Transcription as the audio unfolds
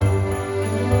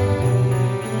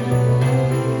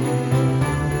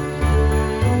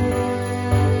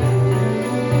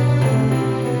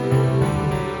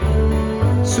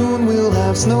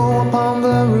snow upon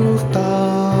the rooftops.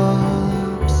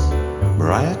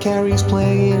 Mariah Carey's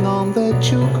playing on the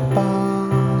jukebox.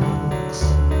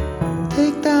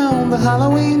 Take down the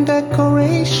Halloween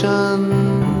decorations.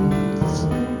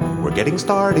 We're getting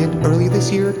started early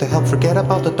this year to help forget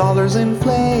about the dollar's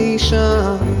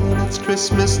inflation. It's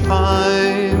Christmas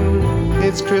time.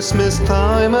 It's Christmas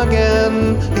time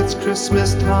again. It's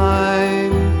Christmas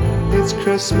time. It's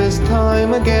Christmas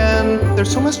time again.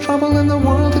 There's so much trouble in the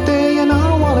world today, and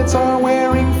our wallets are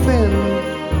wearing thin.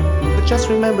 But just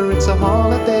remember, it's a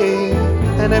holiday,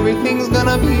 and everything's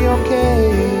gonna be okay.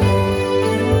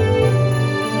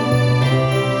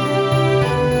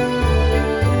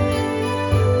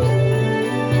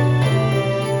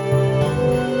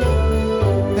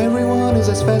 Everyone is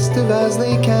as festive as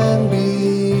they can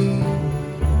be,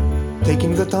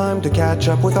 taking the time to catch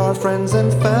up with our friends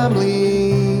and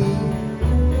family,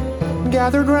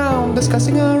 gathered round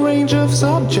discussing a range of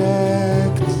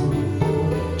subjects,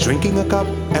 drinking a cup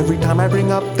every time I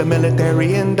bring up the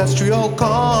military-industrial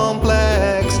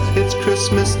complex. It's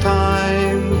Christmas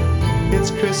time. It's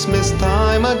Christmas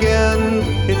time again.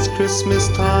 It's Christmas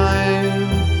time.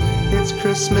 It's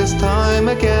Christmas time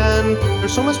again.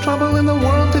 There's so much trouble in the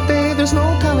world today, there's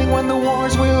no telling when the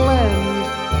wars will end.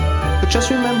 But just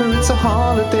remember, it's a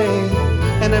holiday,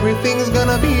 and everything's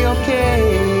gonna be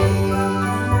okay.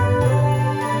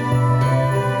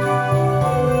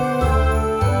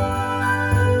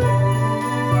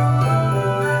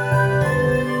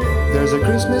 There's a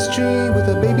Christmas tree with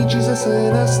a baby Jesus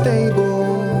in a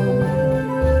stable,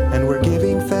 and we're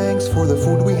giving thanks for the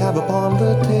food we have upon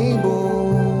the table.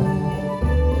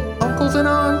 Uncles and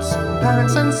aunts,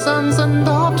 parents and sons and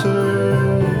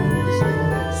daughters,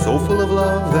 so full of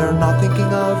love they're not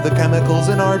thinking of the chemicals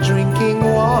in our drinking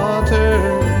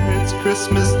water. It's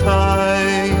Christmas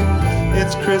time.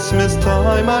 It's Christmas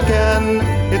time again.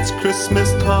 It's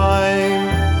Christmas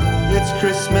time. It's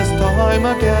Christmas time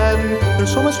again.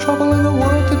 There's so much trouble in the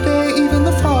world today, even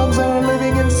the frogs are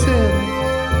living in sin.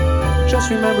 Just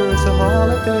remember, it's a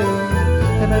holiday,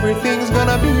 and everything's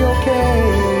gonna be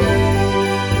okay.